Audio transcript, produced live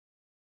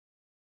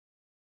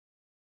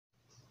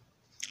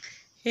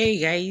Hey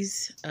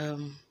guys,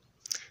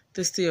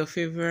 this is your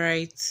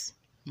favorite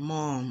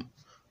mom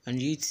on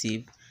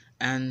YouTube,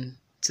 and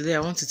today I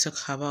want to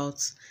talk about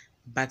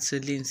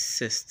Bartholin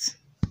cyst.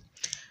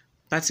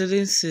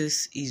 Bartholin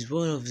cyst is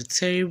one of the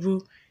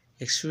terrible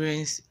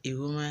experience a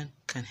woman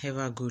can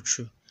ever go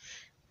through.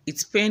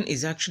 Its pain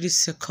is actually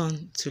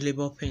second to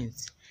labor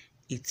pains.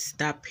 It's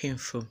that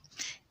painful,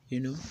 you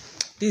know.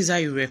 This is how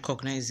you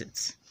recognize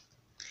it.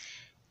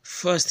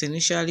 First,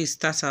 initially, it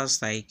starts out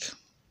like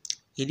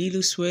a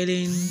little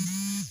swelling,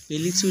 a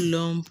little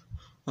lump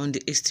on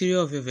the exterior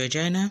of your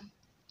vagina,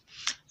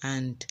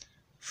 and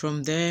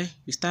from there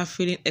you start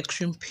feeling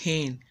extreme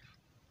pain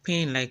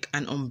like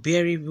an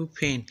unbearable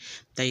pain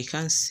that you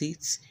can't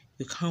sit,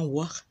 you can't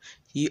walk,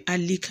 you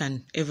hardly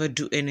can ever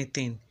do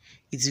anything.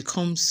 It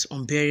becomes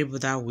unbearable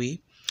that way.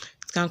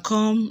 It can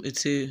come,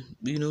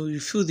 you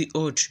feel the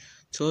urge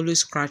to always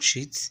scratch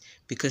it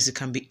because it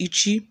can be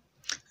itchy,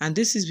 and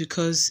this is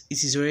because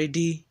it is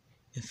already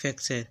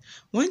infected.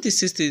 When the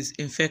cyst is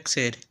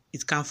infected,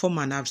 it can form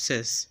an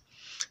abscess.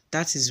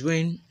 That is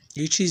when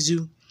it itches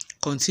you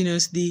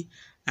continuously,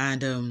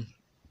 and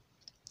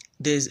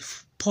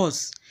there's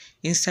pus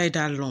inside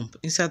that lump,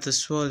 inside the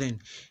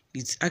swelling.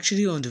 It's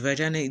actually on the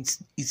vagina.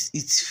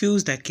 It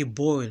feels like a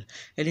boil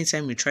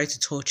anytime you try to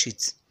touch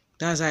it.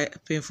 That's how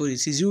painful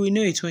it is. You will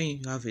know it when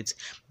you have it,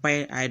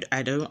 but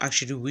I don't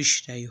actually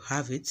wish that you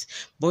have it.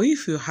 But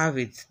if you have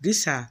it,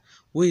 these are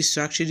ways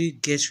to actually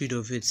get rid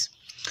of it.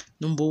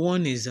 Number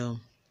one is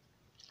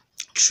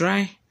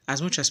try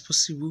as much as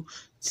possible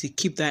to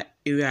keep that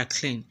area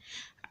clean.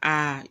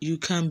 You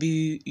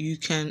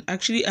can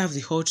actually have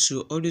the urge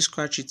to always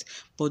scratch it,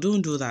 but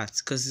don't do that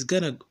because it's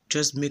gonna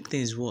just make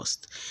things worse.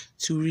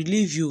 To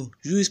relieve you,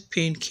 use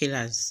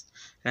painkillers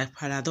like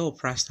Panadol or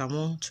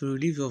paracetamol to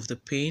relieve you of the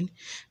pain.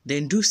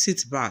 Then do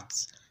sit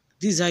baths.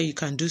 This is how you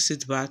can do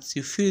sit baths.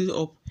 You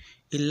fill up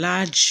a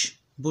large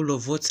bowl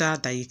of water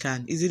that you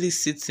can easily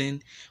sit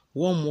in.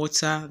 Warm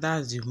water,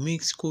 that's you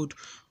mix cold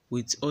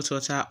with hot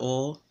water,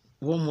 or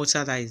warm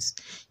water that is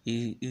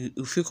you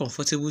feel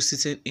comfortable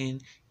sitting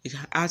in. You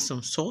can add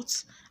some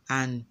salt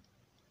and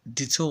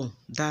Dettol.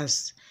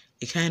 That's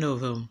a kind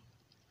of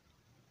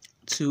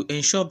to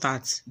ensure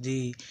that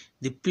the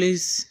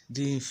place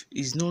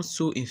is not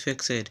so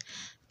infected.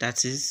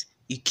 That is,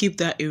 it keep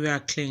that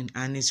area clean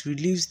and it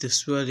relieves the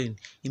swelling.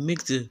 It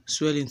makes the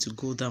swelling to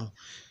go down.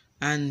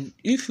 And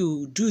if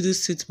you do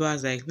this sit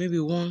bath like maybe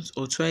once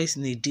or twice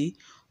in a day,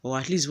 or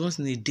at least once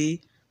in a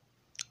day,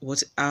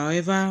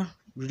 however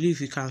relief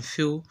you can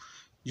feel,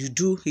 you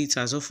do it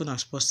as often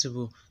as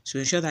possible to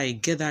ensure that you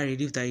get that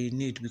relief that you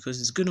need,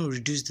 because it's going to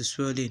reduce the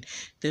swelling.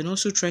 Then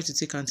also try to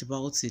take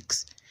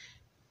antibiotics.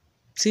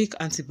 Take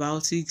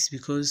antibiotics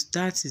because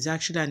that is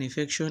actually an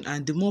infection,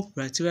 and the more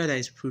bacteria that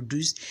is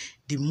produced,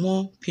 the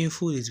more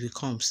painful it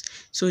becomes.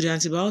 So the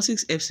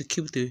antibiotics helps to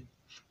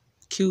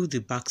kill the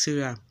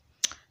bacteria.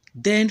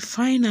 Then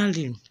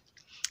finally,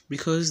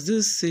 because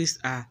these cysts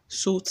are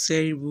so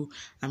terrible,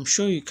 I'm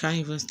sure you can't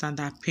even stand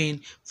that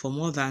pain for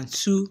more than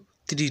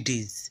 2-3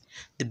 days.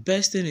 The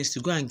best thing is to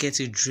go and get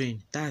it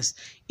drained. That's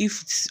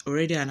if it's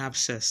already an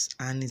abscess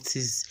and it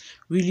is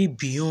really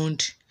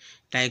beyond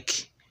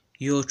like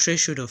your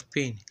threshold of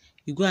pain.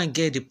 You go and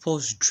get the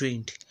pus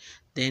drained.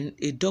 Then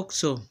a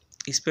doctor,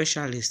 a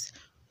specialist,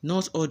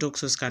 not all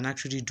doctors can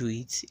actually do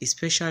it. A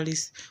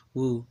specialist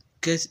will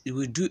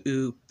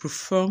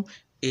perform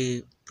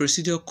a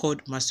procedure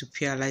called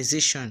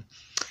marsupialization.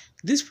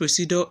 This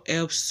procedure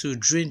helps to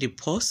drain the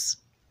pus.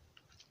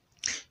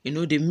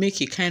 They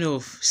make a kind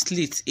of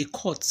slit, a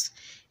cut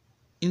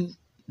in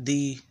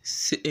the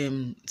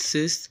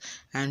cyst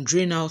and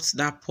drain out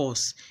that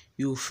pus.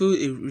 You feel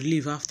a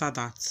relief after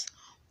that.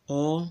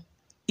 Or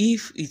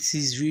if it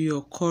is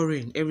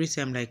reoccurring every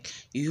time, like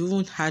you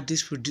even had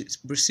this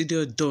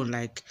procedure done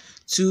like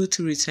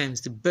 2-3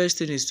 times, the best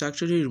thing is to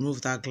actually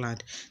remove that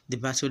gland, the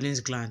Bartholin's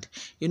gland.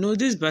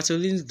 This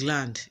Bartholin's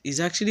gland is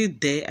actually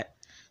there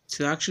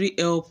to actually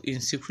help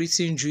in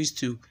secreting juice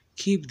to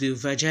keep the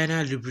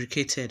vagina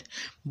lubricated.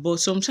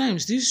 But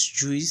sometimes this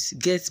juice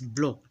gets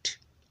blocked.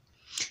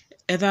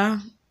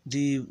 Either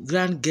the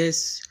gland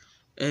gets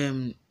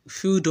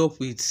filled up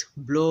with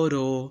blood,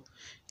 or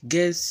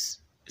gets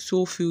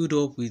so filled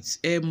up with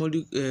air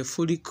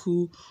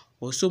follicle,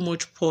 or so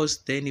much pus,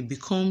 then it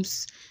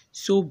becomes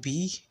so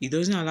big it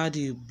doesn't allow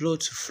the blood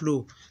to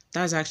flow.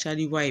 That's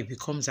actually why it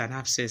becomes an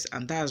abscess,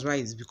 and that's why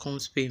it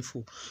becomes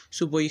painful.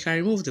 So but you can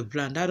remove the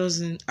gland, that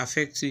doesn't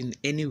affect you in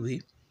any way.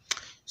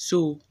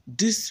 So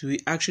this will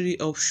actually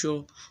help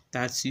sure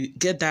that you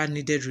get that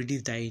needed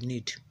relief that you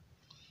need.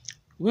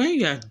 When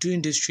you are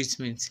doing this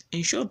treatment,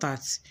 ensure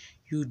that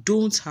you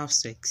don't have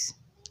sex.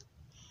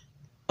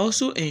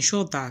 Also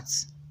ensure that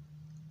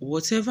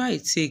whatever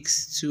it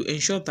takes to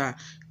ensure that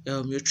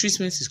your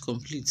treatment is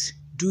complete,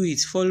 do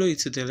it, follow it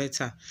to the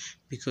letter,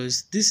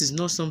 because this is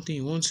not something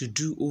you want to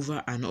do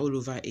over and all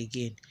over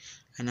again.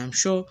 And I'm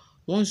sure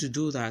once you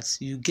do that,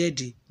 you get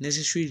the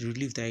necessary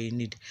relief that you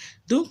need.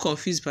 Don't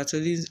confuse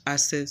Bartholin's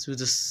abscess with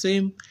the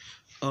same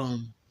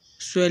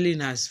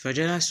swelling as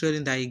vaginal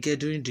swelling that you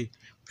get during the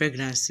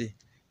pregnancy.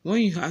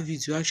 When you have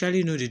it, you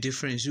actually know the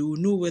difference. You will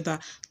know whether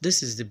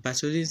this is the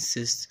Bartholin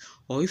cyst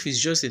or if it's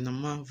just a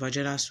normal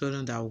vaginal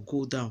swelling that will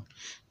go down.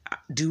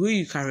 The way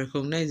you can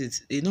recognize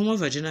it, a normal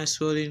vaginal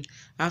swelling,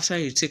 after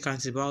you take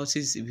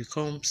antibiotics, it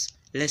becomes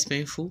less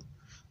painful.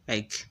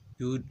 Like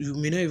you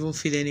may not even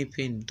feel any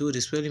pain, though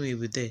the swelling may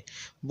be there.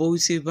 But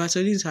with a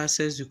Bartholin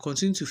abscess, you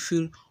continue to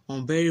feel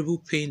unbearable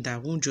pain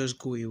that won't just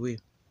go away.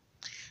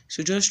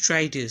 So just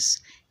try this.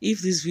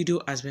 If this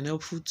video has been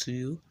helpful to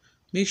you,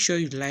 make sure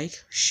you like,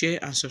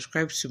 share and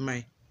subscribe to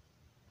my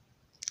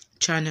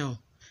channel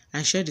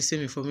and share the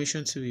same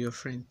information to your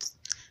friends.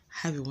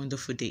 Have a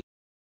wonderful day.